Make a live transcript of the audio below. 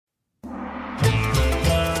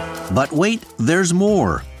But wait, there's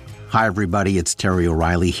more. Hi, everybody. It's Terry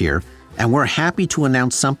O'Reilly here, and we're happy to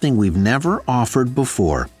announce something we've never offered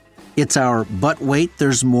before. It's our But Wait,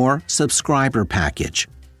 There's More subscriber package.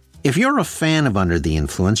 If you're a fan of Under the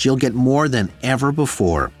Influence, you'll get more than ever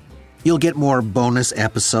before. You'll get more bonus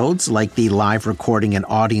episodes like the live recording and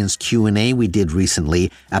audience Q&A we did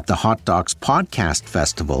recently at the Hot Docs Podcast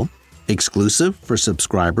Festival, exclusive for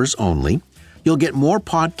subscribers only. You'll get more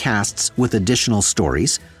podcasts with additional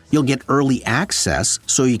stories. You'll get early access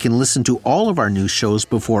so you can listen to all of our new shows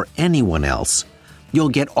before anyone else. You'll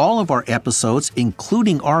get all of our episodes,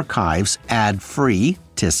 including archives, ad-free.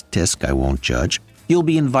 Tisk, tisk, I won't judge. You'll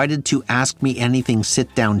be invited to Ask Me Anything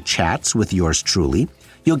sit-down chats with yours truly.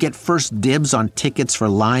 You'll get first dibs on tickets for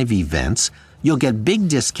live events. You'll get big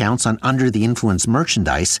discounts on Under the Influence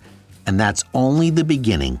merchandise. And that's only the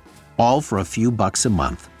beginning, all for a few bucks a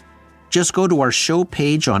month. Just go to our show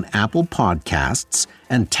page on Apple Podcasts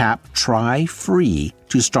and tap Try Free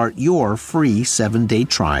to start your free 7-day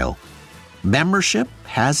trial. Membership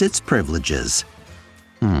has its privileges.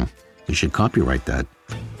 You should copyright that.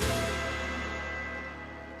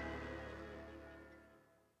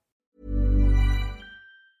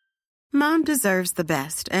 Mom deserves the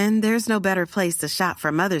best, and there's no better place to shop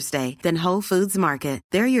for Mother's Day than Whole Foods Market.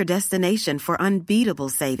 They're your destination for unbeatable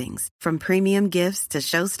savings, from premium gifts to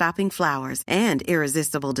show-stopping flowers and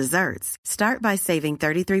irresistible desserts. Start by saving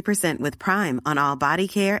 33% with Prime on all body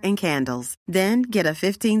care and candles. Then get a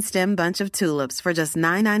 15-stem bunch of tulips for just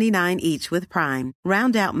 $9.99 each with Prime.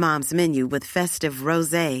 Round out Mom's menu with festive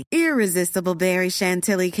rosé, irresistible berry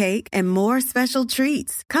chantilly cake, and more special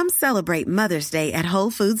treats. Come celebrate Mother's Day at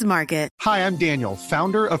Whole Foods Market. Hi, I'm Daniel,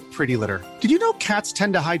 founder of Pretty Litter. Did you know cats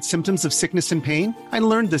tend to hide symptoms of sickness and pain? I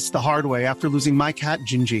learned this the hard way after losing my cat,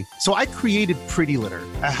 Gingy. So I created Pretty Litter,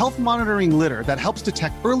 a health monitoring litter that helps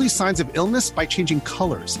detect early signs of illness by changing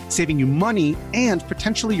colors, saving you money and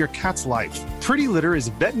potentially your cat's life. Pretty Litter is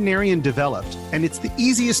veterinarian developed, and it's the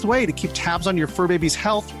easiest way to keep tabs on your fur baby's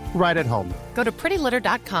health right at home. Go to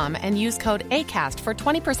prettylitter.com and use code ACAST for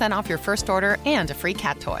 20% off your first order and a free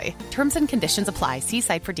cat toy. Terms and conditions apply. See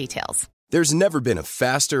site for details. There's never been a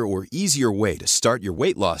faster or easier way to start your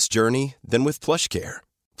weight loss journey than with PlushCare.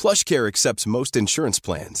 PlushCare accepts most insurance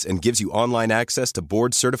plans and gives you online access to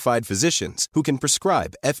board-certified physicians who can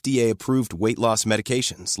prescribe FDA-approved weight loss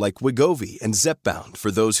medications like Wegovy and Zepbound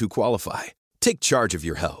for those who qualify. Take charge of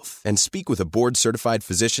your health and speak with a board-certified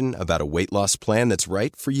physician about a weight loss plan that's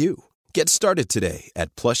right for you. Get started today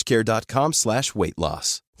at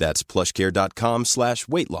plushcare.com/weight-loss. That's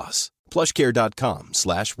plushcare.com/weight-loss.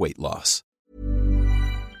 plushcare.com/weight-loss.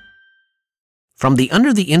 From the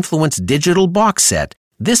Under the Influence digital box set,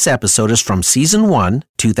 this episode is from Season 1,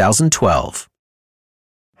 2012.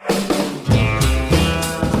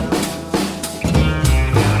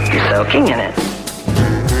 You're soaking in it.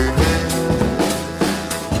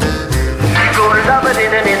 You'll love it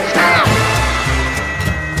in an instant.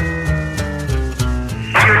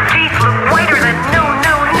 Your teeth look whiter than new.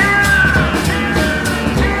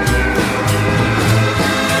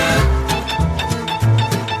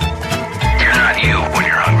 You're not you when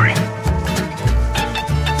you're hungry.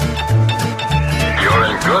 You're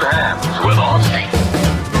in good hands with Allstate.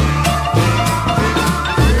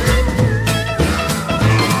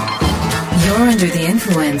 You're Under the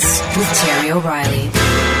Influence with Terry O'Reilly.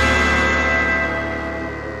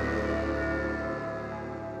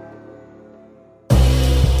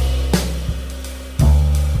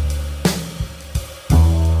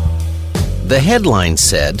 The headline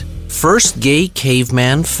said, First Gay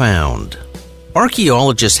Caveman Found.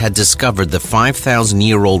 Archaeologists had discovered the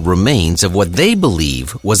 5,000-year-old remains of what they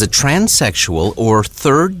believe was a transsexual or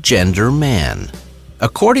third-gender man.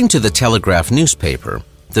 According to the Telegraph newspaper,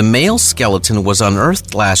 the male skeleton was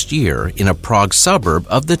unearthed last year in a Prague suburb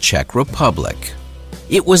of the Czech Republic.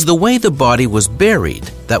 It was the way the body was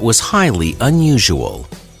buried that was highly unusual.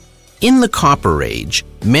 In the Copper Age,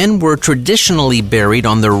 men were traditionally buried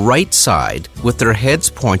on their right side with their heads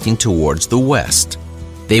pointing towards the west.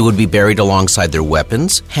 They would be buried alongside their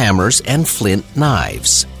weapons, hammers, and flint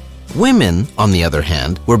knives. Women, on the other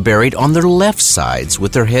hand, were buried on their left sides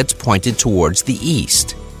with their heads pointed towards the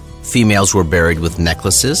east. Females were buried with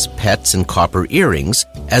necklaces, pets, and copper earrings,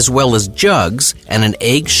 as well as jugs and an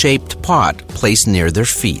egg-shaped pot placed near their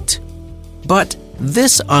feet. But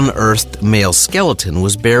this unearthed male skeleton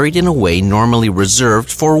was buried in a way normally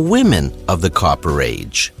reserved for women of the Copper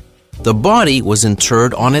Age. The body was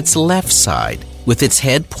interred on its left side, with its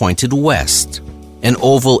head pointed west. An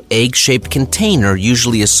oval egg-shaped container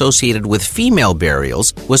usually associated with female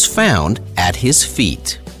burials was found at his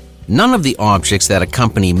feet. None of the objects that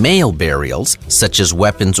accompany male burials, such as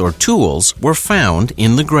weapons or tools, were found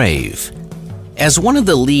in the grave. As one of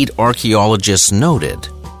the lead archaeologists noted,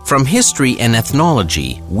 from history and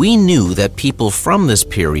ethnology, we knew that people from this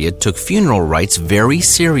period took funeral rites very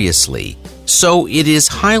seriously, so it is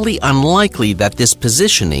highly unlikely that this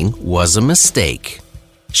positioning was a mistake.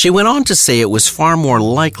 She went on to say it was far more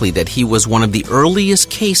likely that he was one of the earliest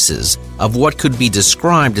cases of what could be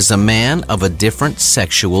described as a man of a different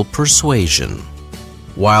sexual persuasion.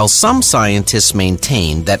 While some scientists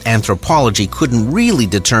maintained that anthropology couldn't really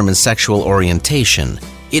determine sexual orientation,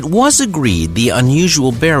 it was agreed the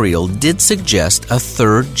unusual burial did suggest a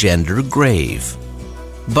third gender grave.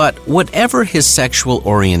 But whatever his sexual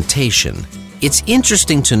orientation, it's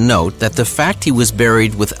interesting to note that the fact he was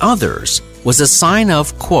buried with others was a sign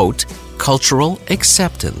of, quote, cultural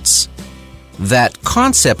acceptance. That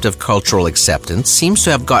concept of cultural acceptance seems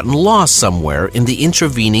to have gotten lost somewhere in the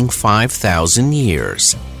intervening 5,000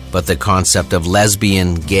 years. But the concept of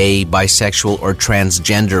lesbian, gay, bisexual, or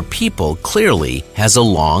transgender people clearly has a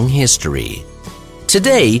long history.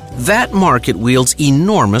 Today, that market wields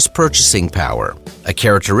enormous purchasing power, a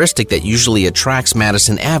characteristic that usually attracts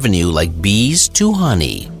Madison Avenue like bees to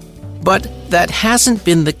honey. But that hasn't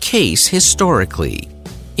been the case historically.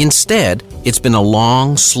 Instead, it's been a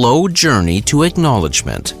long, slow journey to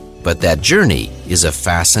acknowledgement, but that journey is a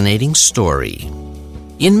fascinating story.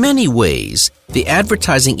 In many ways, the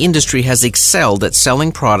advertising industry has excelled at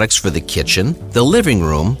selling products for the kitchen, the living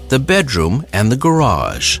room, the bedroom, and the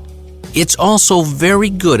garage. It's also very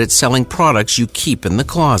good at selling products you keep in the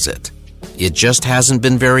closet. It just hasn't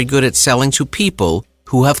been very good at selling to people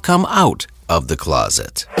who have come out of the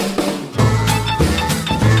closet.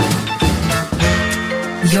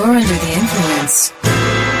 You're under the influence.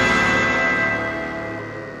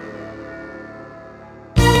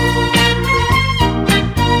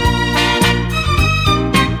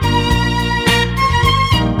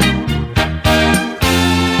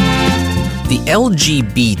 The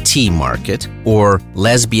LGBT market, or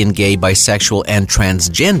lesbian, gay, bisexual, and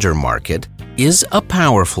transgender market, is a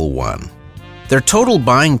powerful one. Their total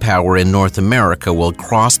buying power in North America will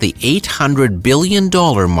cross the $800 billion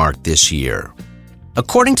mark this year.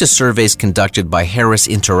 According to surveys conducted by Harris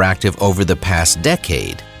Interactive over the past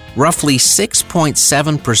decade, roughly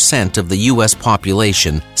 6.7% of the U.S.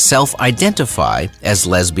 population self-identify as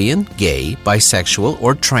lesbian, gay, bisexual,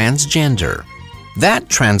 or transgender. That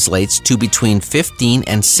translates to between 15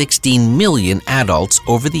 and 16 million adults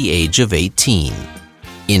over the age of 18.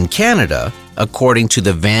 In Canada, according to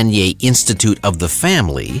the Vanier Institute of the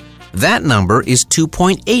Family, that number is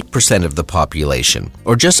 2.8% of the population,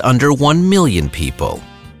 or just under 1 million people.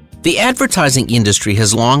 The advertising industry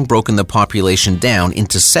has long broken the population down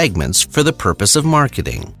into segments for the purpose of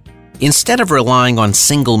marketing. Instead of relying on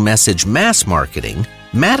single-message mass marketing,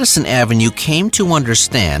 Madison Avenue came to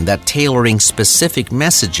understand that tailoring specific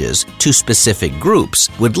messages to specific groups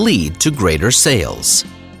would lead to greater sales.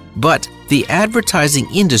 But the advertising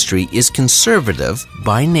industry is conservative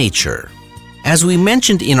by nature. As we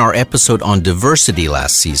mentioned in our episode on diversity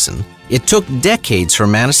last season, it took decades for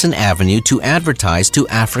Madison Avenue to advertise to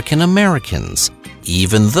African Americans,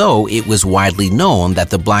 even though it was widely known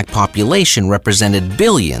that the black population represented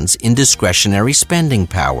billions in discretionary spending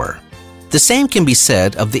power. The same can be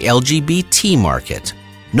said of the LGBT market.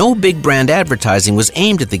 No big brand advertising was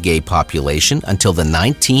aimed at the gay population until the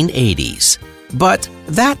 1980s. But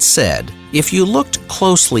that said, if you looked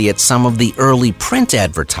closely at some of the early print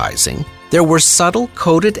advertising, there were subtle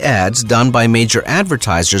coded ads done by major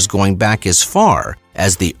advertisers going back as far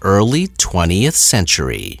as the early 20th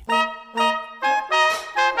century.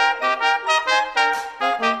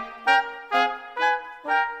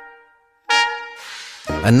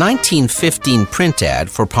 A 1915 print ad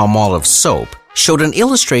for Palmolive soap showed an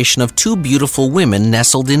illustration of two beautiful women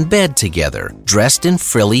nestled in bed together, dressed in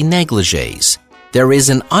frilly negligees. There is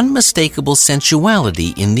an unmistakable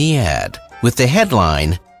sensuality in the ad, with the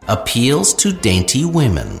headline, "Appeals to Dainty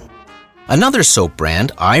Women." Another soap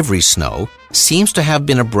brand, Ivory Snow, seems to have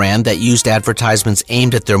been a brand that used advertisements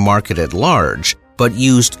aimed at their market at large, but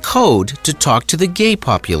used code to talk to the gay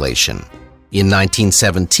population. In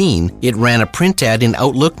 1917, it ran a print ad in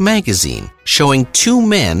Outlook magazine showing two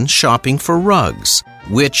men shopping for rugs,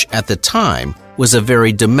 which at the time was a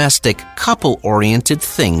very domestic, couple-oriented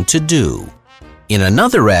thing to do. In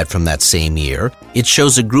another ad from that same year, it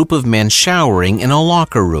shows a group of men showering in a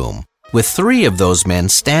locker room, with three of those men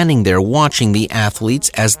standing there watching the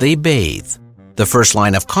athletes as they bathe. The first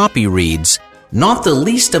line of copy reads, "Not the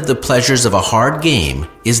least of the pleasures of a hard game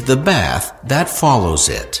is the bath that follows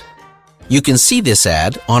it." You can see this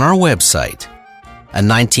ad on our website. A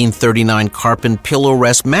 1939 Carpin pillow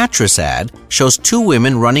rest mattress ad shows two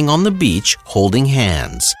women running on the beach holding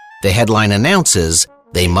hands. The headline announces,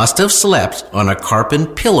 "They must have slept on a Carpin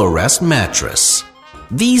pillow rest mattress."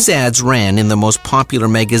 These ads ran in the most popular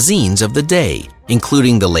magazines of the day,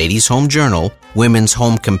 including the Ladies' Home Journal, Women's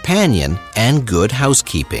Home Companion, and Good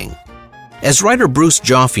Housekeeping. As writer Bruce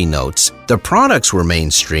Joffe notes, the products were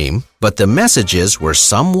mainstream, but the messages were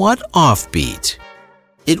somewhat offbeat.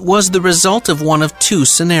 It was the result of one of two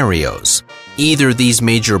scenarios. Either these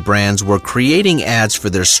major brands were creating ads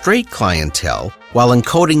for their straight clientele while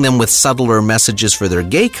encoding them with subtler messages for their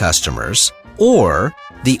gay customers, or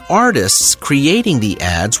the artists creating the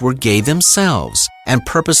ads were gay themselves and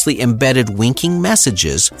purposely embedded winking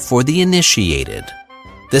messages for the initiated.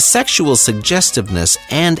 The sexual suggestiveness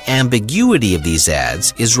and ambiguity of these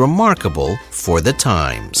ads is remarkable for the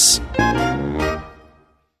times.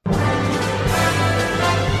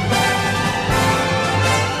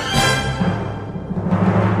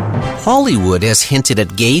 Hollywood has hinted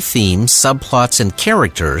at gay themes, subplots, and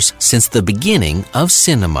characters since the beginning of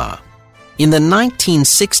cinema. In the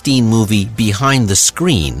 1916 movie Behind the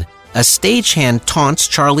Screen, a stagehand taunts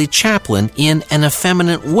Charlie Chaplin in an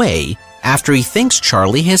effeminate way after he thinks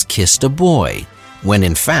Charlie has kissed a boy, when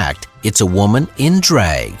in fact it's a woman in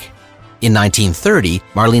drag. In 1930,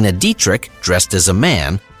 Marlene Dietrich, dressed as a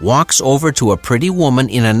man, walks over to a pretty woman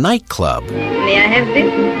in a nightclub. May I have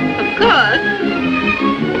this? Of course.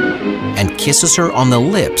 And kisses her on the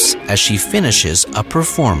lips as she finishes a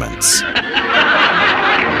performance.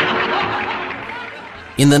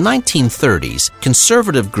 In the 1930s,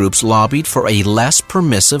 conservative groups lobbied for a less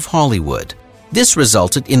permissive Hollywood. This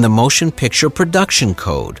resulted in the Motion Picture Production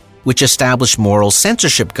Code, which established moral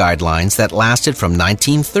censorship guidelines that lasted from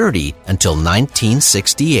 1930 until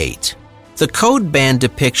 1968. The code banned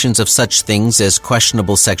depictions of such things as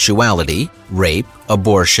questionable sexuality, rape,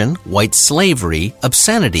 abortion, white slavery,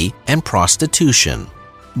 obscenity, and prostitution.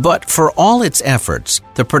 But for all its efforts,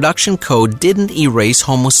 the production code didn't erase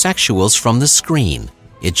homosexuals from the screen.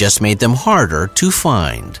 It just made them harder to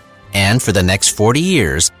find. And for the next 40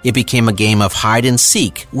 years, it became a game of hide and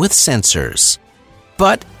seek with censors.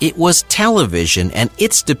 But it was television and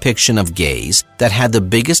its depiction of gays that had the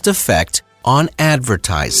biggest effect on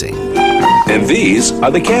advertising. And these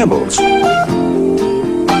are the Campbells.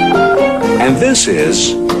 And this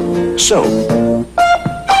is soap.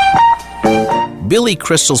 Billy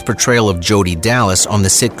Crystal's portrayal of Jody Dallas on the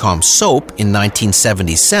sitcom Soap in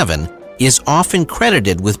 1977 is often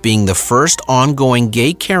credited with being the first ongoing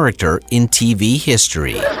gay character in TV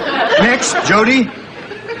history. Next, Jody.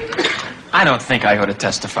 I don't think I ought to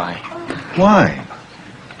testify. Why?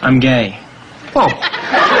 I'm gay. Oh.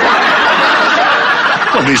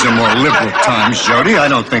 Well, these are more liberal times, Jody. I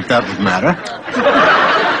don't think that would matter.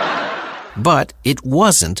 But it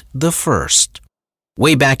wasn't the first.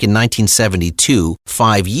 Way back in 1972,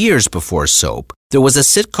 5 years before Soap, there was a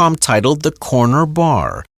sitcom titled The Corner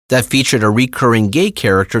Bar that featured a recurring gay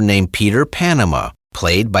character named Peter Panama,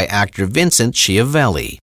 played by actor Vincent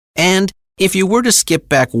Schiavelli. And if you were to skip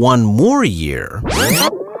back one more year...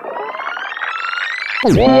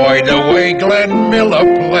 Boy, the way Glenn Miller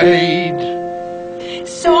played.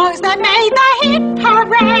 Songs that made the hit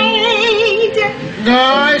parade.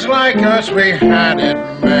 Guys like us, we had it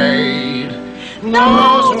made.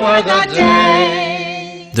 Those were the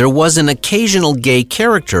days. There was an occasional gay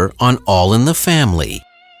character on All in the Family.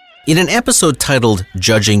 In an episode titled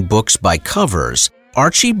Judging Books by Covers,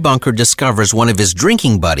 Archie Bunker discovers one of his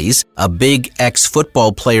drinking buddies, a big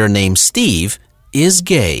ex-football player named Steve, is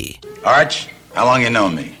gay. Arch, how long you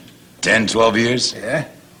known me? 10, 12 years? Yeah.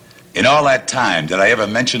 In all that time, did I ever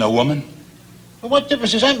mention a woman? Well, what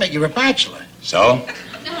difference does that make? You're a bachelor. So?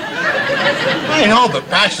 I know, but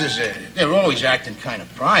bachelors, they're always acting kind of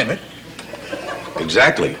private.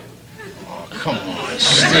 Exactly. Oh, come on,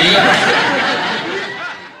 Steve.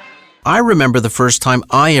 I remember the first time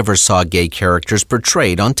I ever saw gay characters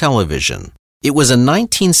portrayed on television. It was a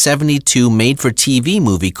 1972 made-for-TV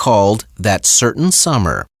movie called That Certain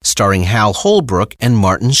Summer, starring Hal Holbrook and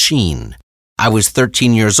Martin Sheen. I was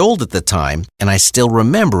 13 years old at the time, and I still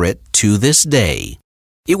remember it to this day.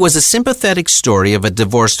 It was a sympathetic story of a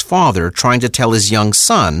divorced father trying to tell his young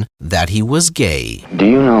son that he was gay. Do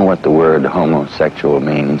you know what the word homosexual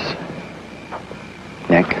means?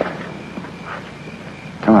 Nick?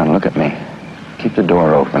 Come on, look at me. Keep the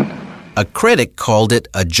door open. A critic called it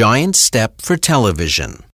a giant step for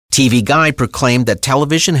television. TV Guide proclaimed that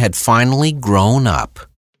television had finally grown up.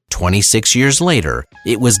 26 years later,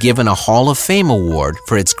 it was given a Hall of Fame award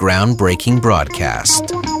for its groundbreaking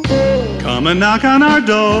broadcast. Come and knock on our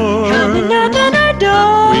door. Come and knock on our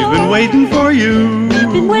door. We've been waiting for you.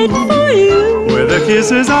 We've been waiting for you. Where the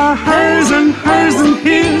kisses are hers and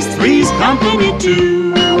his, three's company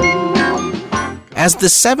too. As the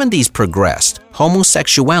 70s progressed,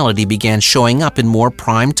 homosexuality began showing up in more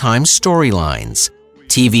primetime storylines.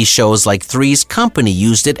 TV shows like Three's Company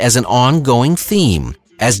used it as an ongoing theme,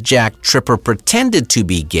 as Jack Tripper pretended to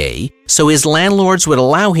be gay, so his landlords would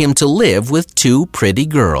allow him to live with two pretty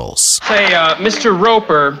girls. Say, Mr.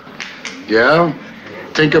 Roper. Yeah?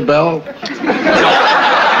 Tinkerbell?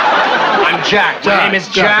 I'm Jack. My name is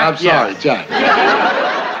Jack. I'm sorry, Jack.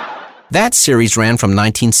 That series ran from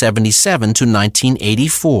 1977 to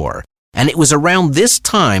 1984, and it was around this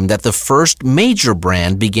time that the first major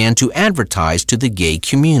brand began to advertise to the gay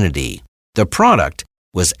community. The product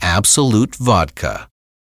was Absolut Vodka.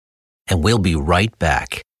 And we'll be right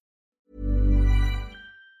back.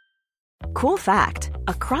 Cool fact,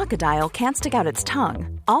 a crocodile can't stick out its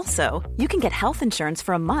tongue. Also, you can get health insurance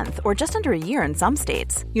for a month or just under a year in some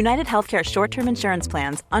states. United Healthcare short-term insurance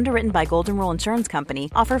plans, underwritten by Golden Rule Insurance Company,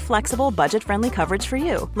 offer flexible, budget-friendly coverage for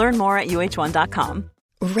you. Learn more at UH1.com.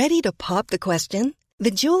 Ready to pop the question?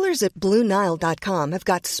 The jewelers at BlueNile.com have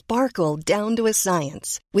got sparkle down to a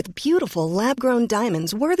science with beautiful lab-grown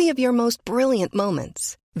diamonds worthy of your most brilliant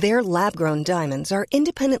moments. Their lab-grown diamonds are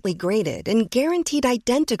independently graded and guaranteed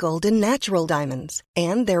identical to natural diamonds,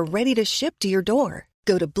 and they're ready to ship to your door.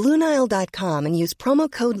 Go to BlueNile.com and use promo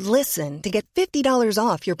code LISTEN to get $50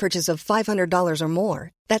 off your purchase of $500 or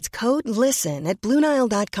more. That's code LISTEN at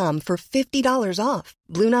BlueNile.com for $50 off.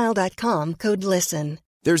 BlueNile.com, code LISTEN.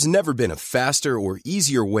 There's never been a faster or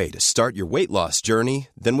easier way to start your weight loss journey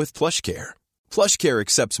than with PlushCare. PlushCare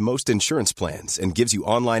accepts most insurance plans and gives you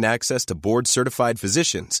online access to board-certified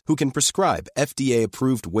physicians who can prescribe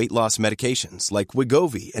FDA-approved weight loss medications like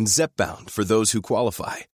Wegovy and Zepbound for those who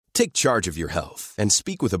qualify. Take charge of your health and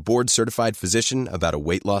speak with a board-certified physician about a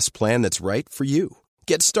weight loss plan that's right for you.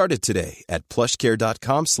 Get started today at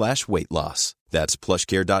plushcare.com/weight loss. That's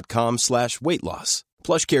plushcare.com/weight loss.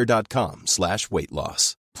 plushcare.com/weight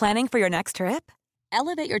loss. Planning for your next trip?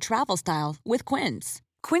 Elevate your travel style with Quince.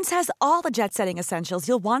 Quince has all the jet-setting essentials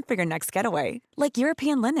you'll want for your next getaway, like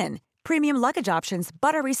European linen, premium luggage options,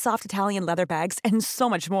 buttery soft Italian leather bags, and so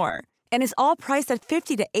much more. And is all priced at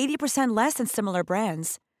 50 to 80% less than similar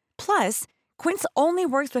brands. Plus, Quince only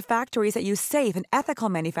works with factories that use safe and ethical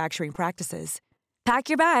manufacturing practices. Pack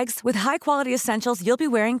your bags with high-quality essentials you'll be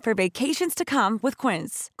wearing for vacations to come with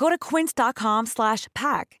Quince. Go to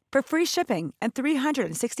quince.com/pack for free shipping and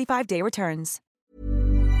 365-day returns.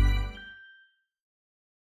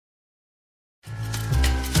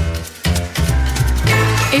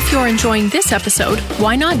 If you're enjoying this episode,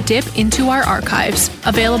 why not dip into our archives,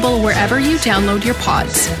 available wherever you download your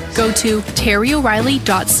pods. Go to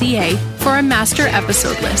terryoreilly.ca for a master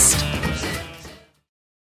episode list.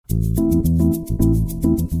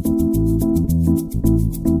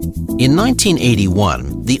 In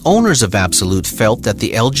 1981, the owners of Absolut felt that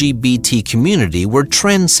the LGBT community were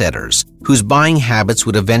trendsetters whose buying habits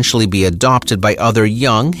would eventually be adopted by other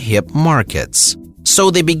young, hip markets. So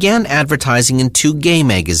they began advertising in two gay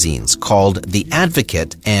magazines called The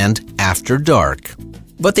Advocate and After Dark.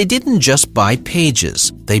 But they didn't just buy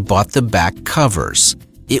pages, they bought the back covers.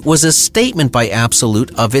 It was a statement by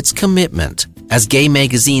Absolut of its commitment, as gay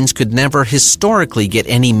magazines could never historically get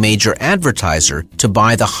any major advertiser to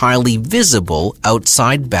buy the highly visible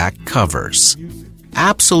outside back covers.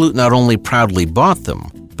 Absolut not only proudly bought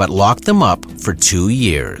them, but locked them up for 2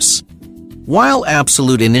 years. While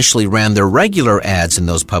Absolut initially ran their regular ads in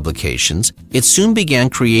those publications, it soon began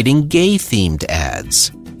creating gay-themed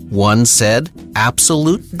ads. One said,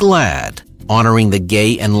 Absolut Glad, honoring the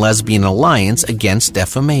gay and lesbian alliance against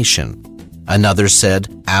defamation. Another said,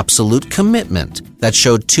 Absolut Commitment, that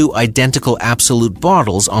showed two identical Absolut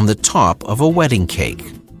bottles on the top of a wedding cake.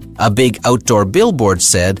 A big outdoor billboard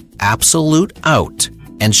said, Absolut Out,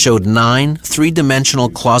 and showed 9 three-dimensional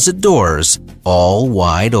closet doors, all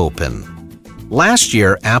wide open. Last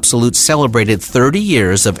year, Absolut celebrated 30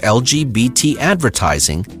 years of LGBT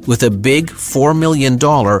advertising with a big $4 million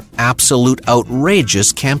Absolut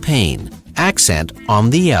Outrageous campaign, accent on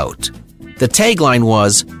the out. The tagline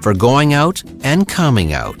was, for going out and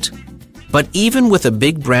coming out. But even with a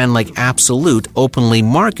big brand like Absolut openly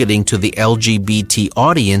marketing to the LGBT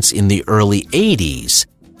audience in the early 80s,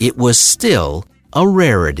 it was still a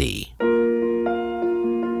rarity.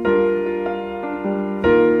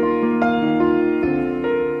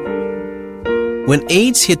 When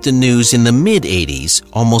AIDS hit the news in the mid-80s,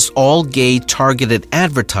 almost all gay targeted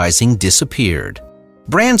advertising disappeared.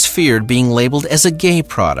 Brands feared being labeled as a gay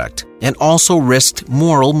product and also risked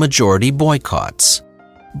moral majority boycotts.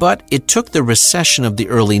 But it took the recession of the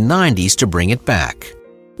early 90s to bring it back.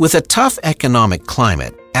 With a tough economic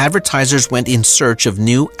climate, advertisers went in search of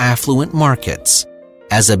new affluent markets.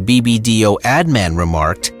 As a BBDO ad man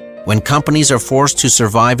remarked, when companies are forced to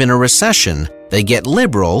survive in a recession, they get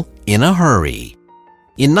liberal in a hurry.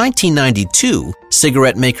 In 1992,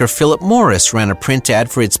 cigarette maker Philip Morris ran a print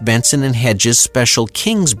ad for its Benson & Hedges Special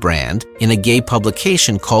Kings brand in a gay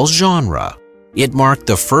publication called Genre. It marked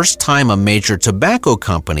the first time a major tobacco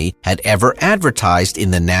company had ever advertised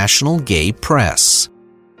in the national gay press.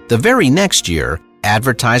 The very next year,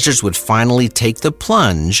 advertisers would finally take the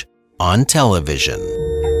plunge on television.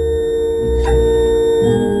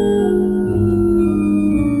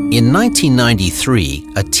 In 1993,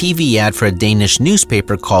 a TV ad for a Danish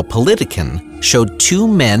newspaper called Politiken showed two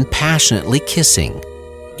men passionately kissing.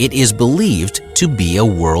 It is believed to be a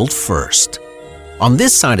world first. On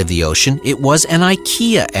this side of the ocean, it was an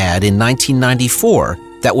IKEA ad in 1994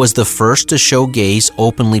 that was the first to show gays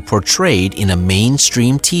openly portrayed in a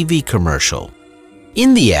mainstream TV commercial.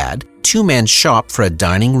 In the ad, two men shop for a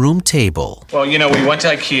dining room table. Well, we went to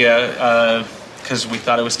IKEA because we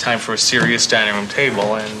thought it was time for a serious dining room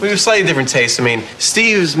table, and we have slightly different tastes.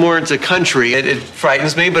 Steve's more into country. It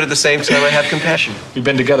frightens me, but at the same time, I have compassion. We've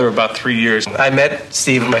been together about 3 years. I met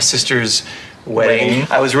Steve at my sister's wedding.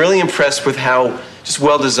 I was really impressed with how just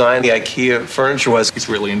well-designed the IKEA furniture was. He's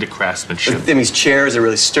really into craftsmanship. These chairs are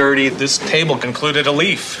really sturdy. This table concluded a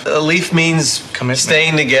leaf. A leaf means commitment.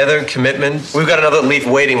 Staying together, commitment. We've got another leaf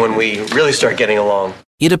waiting when we really start getting along.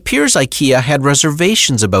 It appears IKEA had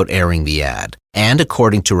reservations about airing the ad, and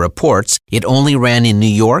according to reports, it only ran in New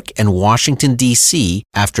York and Washington, D.C.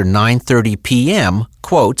 after 9:30 p.m.,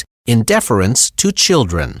 quote, in deference to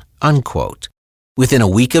children, unquote. Within a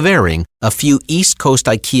week of airing, a few East Coast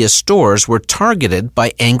IKEA stores were targeted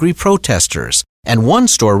by angry protesters, and one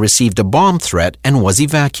store received a bomb threat and was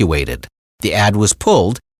evacuated. The ad was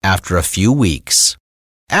pulled after a few weeks.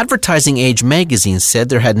 Advertising Age magazine said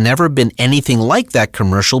there had never been anything like that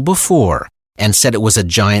commercial before, and said it was a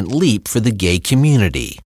giant leap for the gay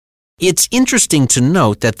community. It's interesting to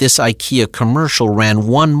note that this IKEA commercial ran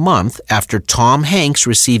 1 month after Tom Hanks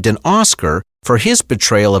received an Oscar for his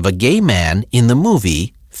portrayal of a gay man in the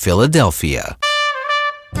movie Philadelphia.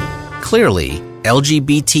 Clearly,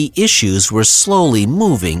 LGBT issues were slowly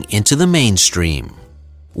moving into the mainstream.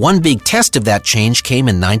 One big test of that change came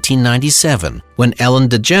in 1997, when Ellen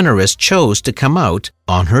DeGeneres chose to come out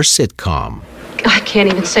on her sitcom. I can't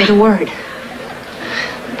even say the word.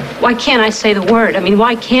 Why can't I say the word?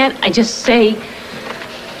 Why can't I just say...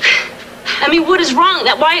 what is wrong?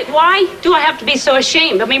 Why do I have to be so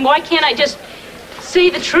ashamed? Why can't I just say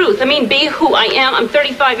the truth? Be who I am. I'm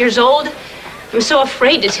 35 years old. I'm so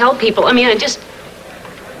afraid to tell people.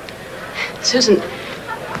 Susan,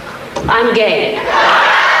 I'm gay.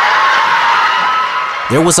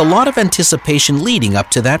 There was a lot of anticipation leading up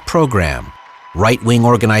to that program. Right-wing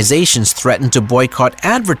organizations threatened to boycott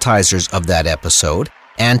advertisers of that episode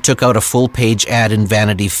and took out a full-page ad in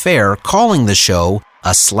Vanity Fair calling the show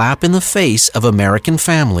a slap in the face of American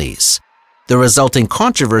families. The resulting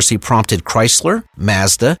controversy prompted Chrysler,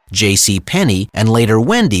 Mazda, JCPenney, and later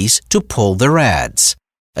Wendy's to pull their ads.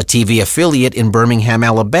 A TV affiliate in Birmingham,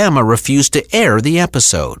 Alabama refused to air the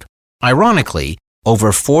episode. Ironically,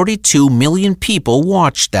 over 42 million people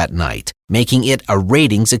watched that night, making it a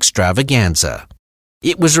ratings extravaganza.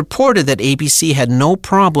 It was reported that ABC had no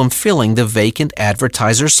problem filling the vacant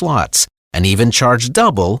advertiser slots and even charged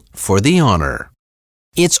double for the honor.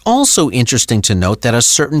 It's also interesting to note that a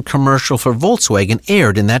certain commercial for Volkswagen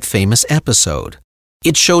aired in that famous episode.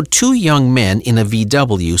 It showed two young men in a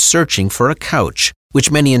VW searching for a couch,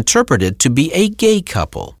 which many interpreted to be a gay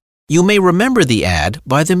couple. You may remember the ad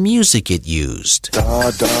by the music it used. Da,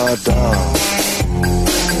 da, da.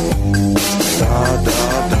 Da, da,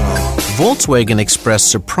 da. Volkswagen expressed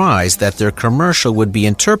surprise that their commercial would be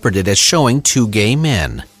interpreted as showing two gay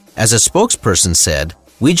men. As a spokesperson said,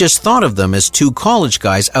 "We just thought of them as two college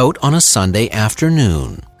guys out on a Sunday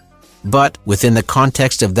afternoon." But within the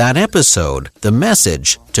context of that episode, the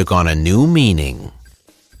message took on a new meaning.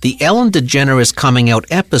 The Ellen DeGeneres coming out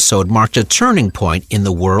episode marked a turning point in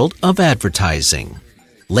the world of advertising.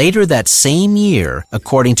 Later that same year,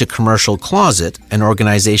 according to Commercial Closet, an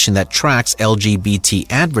organization that tracks LGBT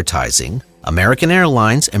advertising, American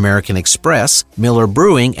Airlines, American Express, Miller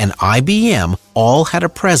Brewing, and IBM all had a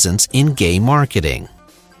presence in gay marketing.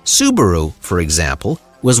 Subaru, for example,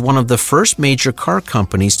 was one of the first major car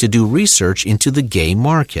companies to do research into the gay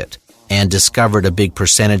market and discovered a big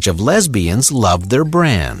percentage of lesbians loved their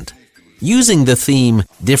brand. Using the theme,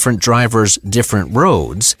 different drivers, different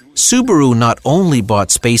roads, Subaru not only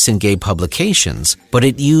bought space in gay publications, but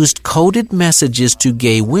it used coded messages to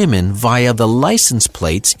gay women via the license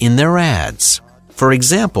plates in their ads. For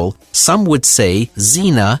example, some would say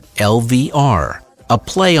Xena LVR, a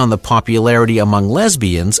play on the popularity among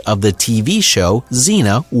lesbians of the TV show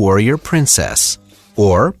Xena Warrior Princess.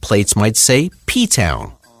 Or plates might say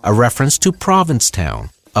P-Town, a reference to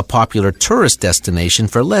Provincetown, a popular tourist destination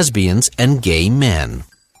for lesbians and gay men.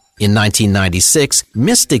 In 1996,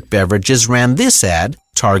 Mystic Beverages ran this ad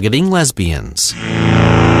targeting lesbians.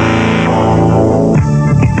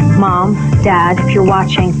 Mom, Dad, if you're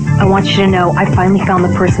watching, I want you to know I finally found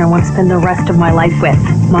the person I want to spend the rest of my life with.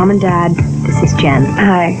 Mom and Dad, this is Jen.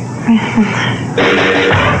 Hi.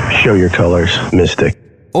 Show your colors, Mystic.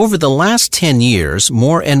 Over the last 10 years,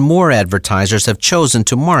 more and more advertisers have chosen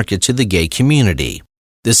to market to the gay community.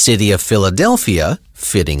 The city of Philadelphia,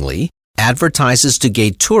 fittingly, advertises to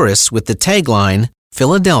gay tourists with the tagline,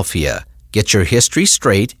 Philadelphia, get your history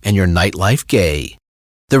straight and your nightlife gay.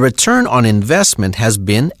 The return on investment has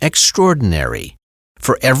been extraordinary.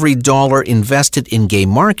 For every dollar invested in gay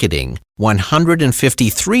marketing,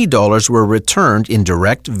 $153 were returned in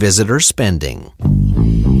direct visitor spending.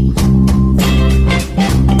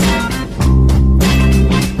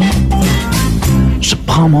 Je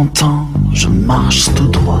prends mon temps, je marche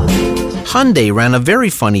tout droit. Hyundai ran a very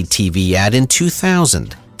funny TV ad in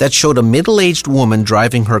 2000 that showed a middle-aged woman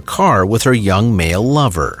driving her car with her young male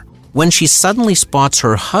lover. When she suddenly spots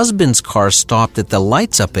her husband's car stopped at the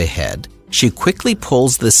lights up ahead, she quickly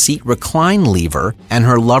pulls the seat recline lever and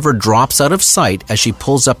her lover drops out of sight as she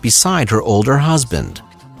pulls up beside her older husband.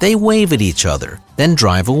 They wave at each other, then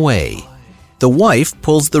drive away. The wife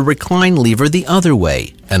pulls the recline lever the other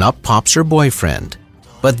way, and up pops her boyfriend.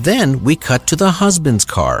 But then we cut to the husband's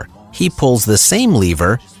car. He pulls the same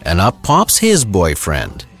lever, and up pops his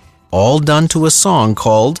boyfriend. All done to a song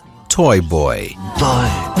called Toy Boy. Boy,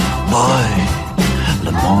 boy,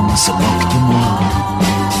 le monde se moque de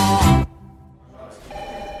moi.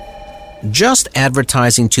 Just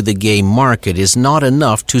advertising to the gay market is not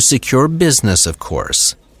enough to secure business, of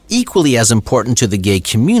course. Equally as important to the gay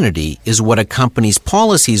community is what a company's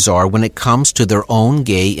policies are when it comes to their own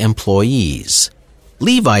gay employees.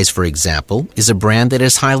 Levi's, for example, is a brand that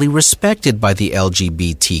is highly respected by the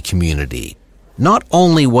LGBT community. Not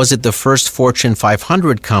only was it the first Fortune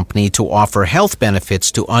 500 company to offer health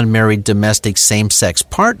benefits to unmarried domestic same-sex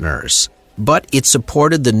partners, but it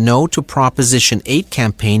supported the No to Proposition 8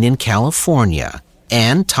 campaign in California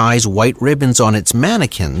and ties white ribbons on its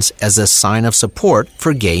mannequins as a sign of support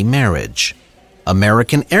for gay marriage.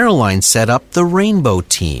 American Airlines set up the Rainbow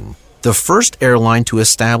Team, the first airline to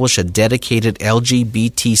establish a dedicated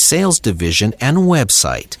LGBT sales division and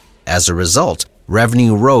website. As a result,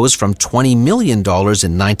 revenue rose from $20 million in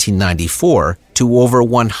 1994 to over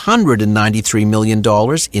 $193 million in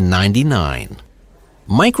 1999.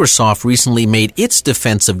 Microsoft recently made its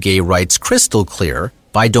defense of gay rights crystal clear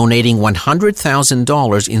by donating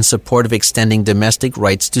 $100,000 in support of extending domestic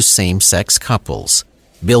rights to same-sex couples.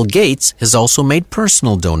 Bill Gates has also made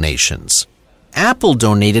personal donations. Apple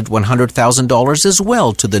donated $100,000 as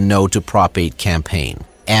well to the No to Prop 8 campaign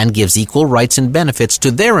and gives equal rights and benefits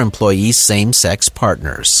to their employees' same-sex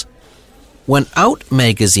partners. When Out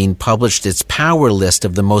magazine published its power list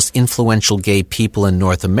of the most influential gay people in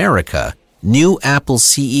North America, new Apple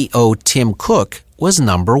CEO Tim Cook was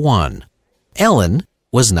number 1. Ellen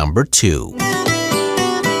was number 2.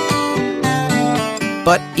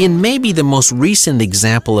 But in maybe the most recent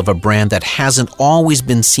example of a brand that hasn't always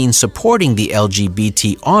been seen supporting the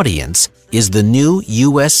LGBT audience is the new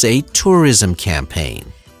USA Tourism campaign.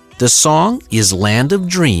 The song is Land of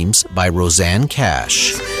Dreams by Rosanne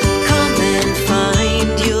Cash.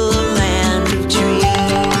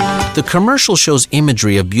 The commercial shows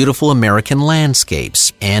imagery of beautiful American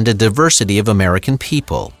landscapes and a diversity of American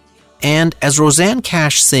people. And as Rosanne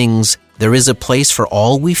Cash sings, "There is a place for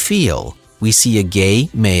all we feel," we see a gay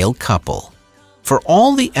male couple. For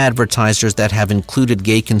all the advertisers that have included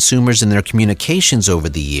gay consumers in their communications over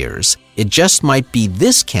the years, it just might be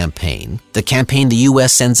this campaign, the campaign the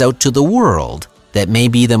U.S. sends out to the world, that may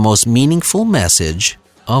be the most meaningful message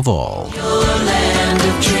of all.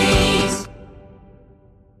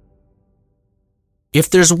 If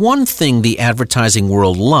there's one thing the advertising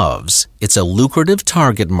world loves, it's a lucrative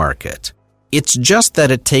target market. It's just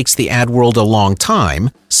that it takes the ad world a long time,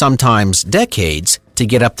 sometimes decades, to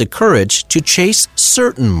get up the courage to chase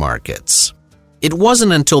certain markets. It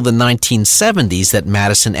wasn't until the 1970s that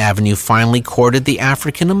Madison Avenue finally courted the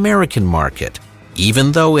African American market,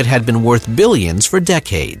 even though it had been worth billions for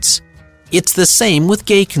decades. It's the same with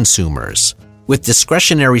gay consumers. With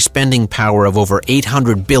discretionary spending power of over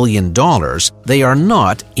 $800 billion, they are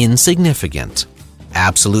not insignificant.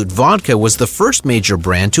 Absolut Vodka was the first major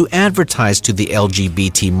brand to advertise to the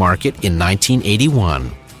LGBT market in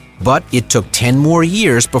 1981. But it took 10 more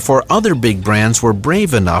years before other big brands were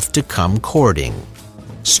brave enough to come courting.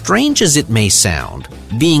 Strange as it may sound,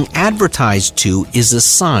 being advertised to is a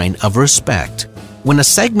sign of respect. When a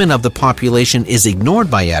segment of the population is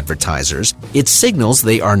ignored by advertisers, it signals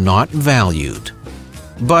they are not valued.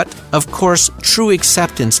 But, of course, true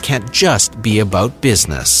acceptance can't just be about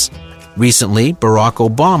business. Recently, Barack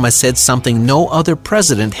Obama said something no other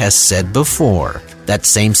president has said before, that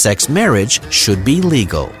same-sex marriage should be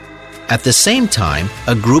legal. At the same time,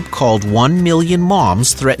 a group called 1 Million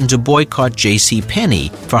Moms threatened to boycott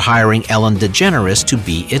JCPenney for hiring Ellen DeGeneres to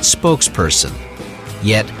be its spokesperson.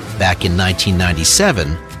 Yet, back in 1997,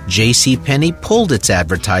 JCPenney pulled its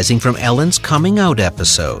advertising from Ellen's coming out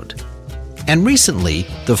episode. And recently,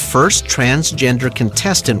 the first transgender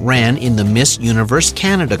contestant ran in the Miss Universe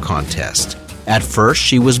Canada contest. At first,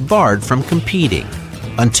 she was barred from competing,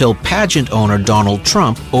 until pageant owner Donald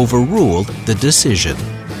Trump overruled the decision.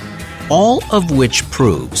 All of which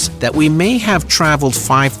proves that we may have traveled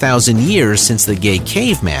 5,000 years since the gay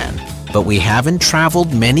caveman, but we haven't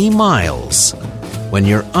traveled many miles when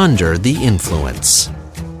you're under the influence.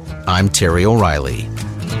 I'm Terry O'Reilly.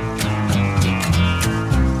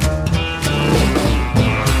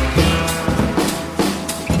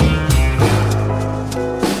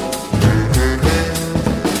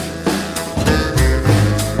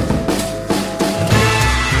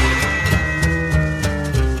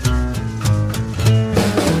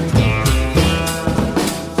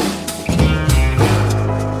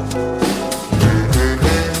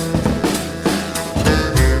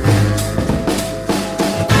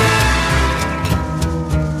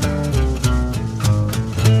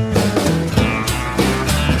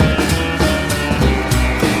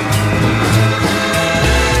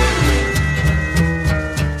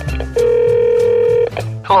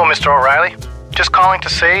 Hello, Mr. O'Reilly. Just calling to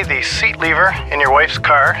say the seat lever in your wife's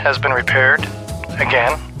car has been repaired.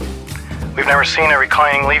 Again. We've never seen a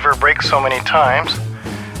reclining lever break so many times.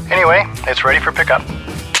 Anyway, it's ready for pickup.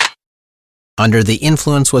 Under the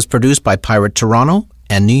Influence was produced by Pirate Toronto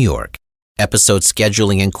and New York. Episode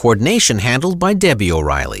scheduling and coordination handled by Debbie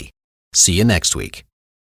O'Reilly. See you next week.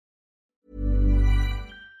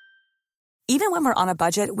 Even when we're on a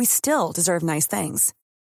budget, we still deserve nice things.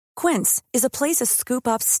 Quince is a place to scoop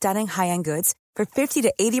up stunning high-end goods for 50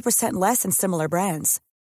 to 80% less than similar brands.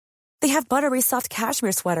 They have buttery soft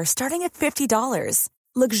cashmere sweaters starting at $50,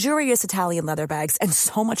 luxurious Italian leather bags, and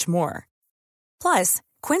so much more. Plus,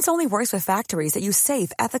 Quince only works with factories that use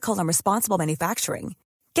safe, ethical, and responsible manufacturing.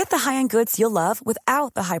 Get the high-end goods you'll love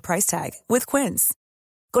without the high price tag with Quince.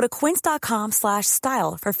 Go to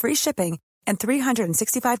quince.com/style for free shipping and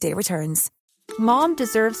 365-day returns. Mom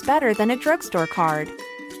deserves better than a drugstore card.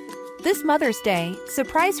 This Mother's Day,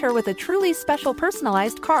 surprise her with a truly special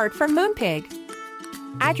personalized card from Moonpig.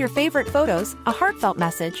 Add your favorite photos, a heartfelt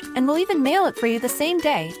message, and we'll even mail it for you the same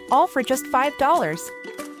day, all for just $5.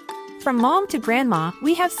 From mom to grandma,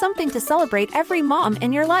 we have something to celebrate every mom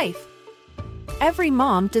in your life. Every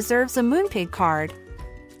mom deserves a Moonpig card.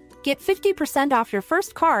 Get 50% off your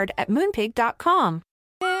first card at Moonpig.com.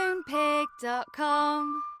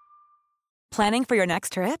 Moonpig.com. Planning for your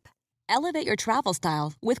next trip? Elevate your travel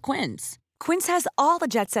style with Quince. Quince has all the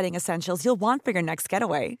jet-setting essentials you'll want for your next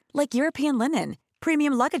getaway, like European linen,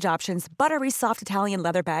 premium luggage options, buttery soft Italian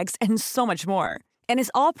leather bags, and so much more. And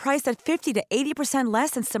is all priced at 50 to 80%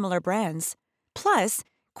 less than similar brands. Plus,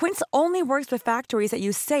 Quince only works with factories that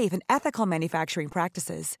use safe and ethical manufacturing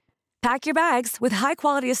practices. Pack your bags with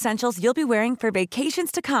high-quality essentials you'll be wearing for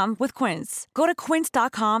vacations to come with Quince. Go to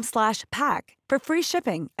quince.com/pack for free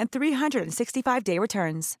shipping and 365-day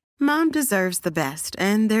returns. Mom deserves the best,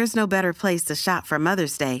 and there's no better place to shop for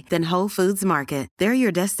Mother's Day than Whole Foods Market. They're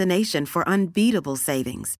your destination for unbeatable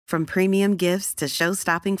savings, from premium gifts to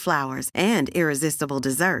show-stopping flowers and irresistible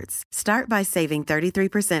desserts. Start by saving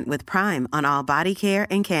 33% with Prime on all body care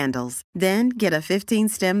and candles. Then get a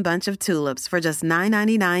 15-stem bunch of tulips for just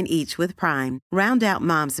 $9.99 each with Prime. Round out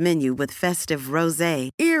Mom's menu with festive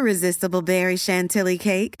rosé, irresistible berry chantilly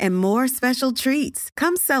cake, and more special treats.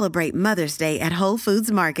 Come celebrate Mother's Day at Whole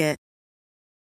Foods Market.